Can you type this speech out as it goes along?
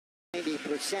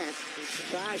90%.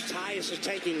 Surprised Tyus is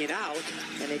taking it out.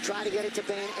 And they try to get it to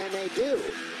Bain, and they do.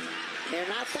 They're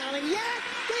not fouling yet.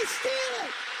 They steal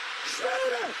it.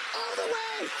 Schroeder all the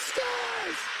way.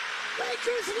 Scores.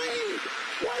 Lakers lead.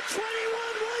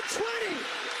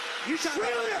 121-120. You talk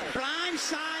about a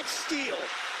blindside steal.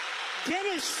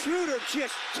 Dennis Schroeder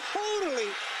just totally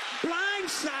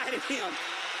blindsided him.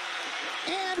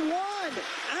 And one.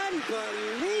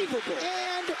 Unbelievable.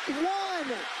 And one.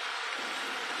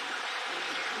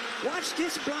 Watch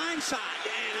this blindside.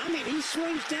 And I mean, he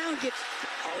swings down, gets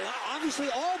obviously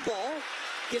all ball,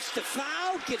 gets the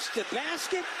foul, gets the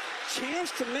basket,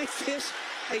 chance to make this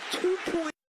a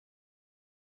 2-point.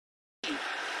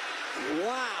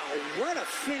 Wow, what a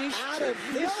finish. Out of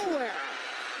nowhere.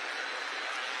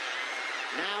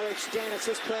 Now it's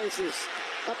Dennis's places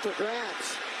up for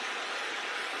grabs.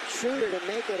 Schroeder to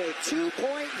make it a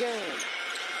 2-point game.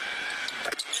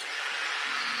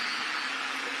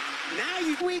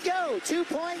 Now we go.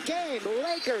 2-point game.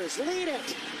 Lakers lead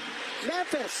it.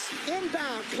 Memphis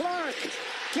inbound. Clark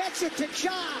gets it to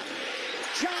John.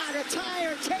 John, a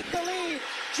tire, take the lead.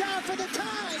 John for the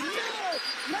tie. No!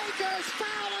 Lakers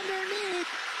foul underneath.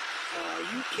 Are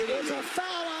you kidding me? There's a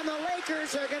foul on the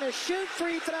Lakers. They're going to shoot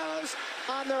free throws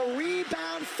on the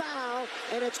rebound foul,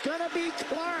 and it's going to be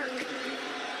Clark.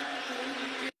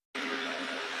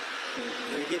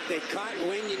 They caught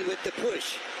Winion with the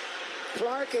push.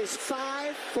 Clark is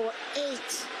 5 for 8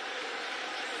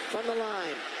 from the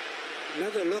line.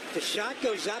 Another look. The shot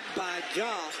goes up by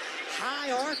Jaw.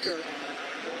 High arcer.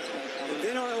 And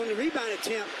then on the rebound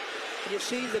attempt, you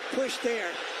see the push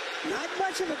there. Not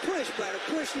much of a push, but a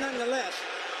push nonetheless.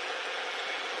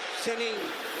 Sending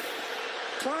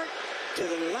Clark to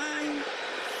the line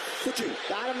for 2.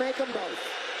 Gotta make them both.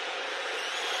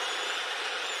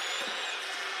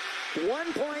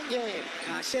 1-point game.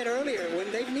 I said earlier,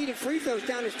 when they've needed free throws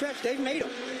down the stretch, they've made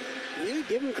them. You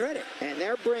give them credit. And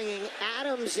they're bringing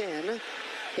Adams in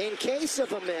case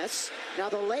of a miss. Now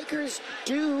the Lakers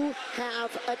do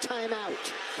have a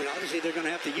timeout. And obviously they're going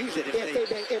to have to use it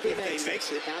if he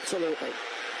makes it. Absolutely.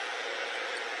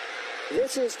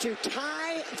 This is to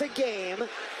tie the game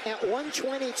at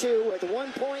 122 with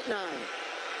 1.9.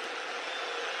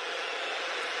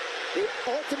 The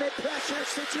ultimate pressure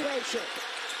situation.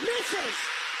 Misses.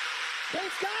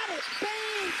 They've got it.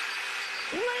 Bang.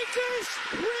 Lakers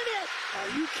win it. Are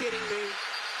you kidding me?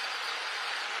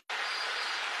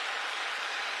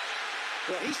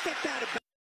 Well, he stepped out of.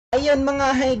 Ayun mga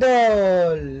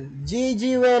idol.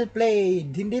 GG, well played.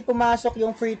 Hindi pumasok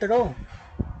yung free throw.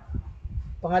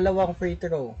 Pangalawang free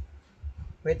throw.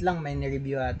 Wait lang, may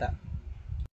ni-review ata.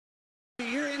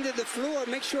 You're into the floor.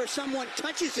 Make sure someone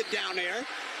touches it down there.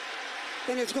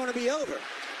 Then it's going to be over.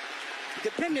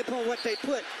 Depending upon what they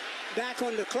put back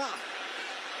on the clock.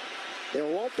 There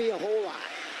won't be a whole lot.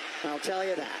 I'll tell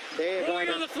you that. They're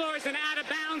going on the floor is an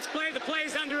out-of-bounds play. The play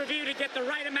is under review to get the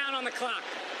right amount on the clock.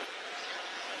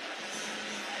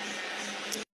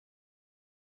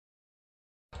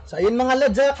 So ayun mga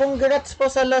lods, congrats po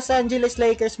sa Los Angeles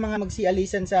Lakers mga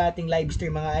magsialisan sa ating live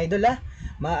stream mga idol ha.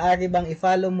 Maaari bang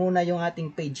i-follow muna yung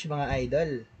ating page mga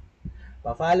idol?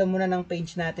 Pa-follow muna ng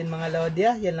page natin mga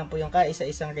lodya. Yan lang po yung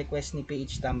kaisa-isang request ni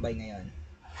PH Tambay ngayon.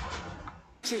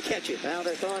 Catch it. Now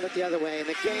they're throwing it the other way and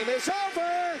the game is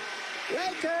over.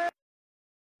 Lakers.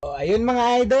 Oh, ayun mga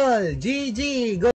idol. GG. Go.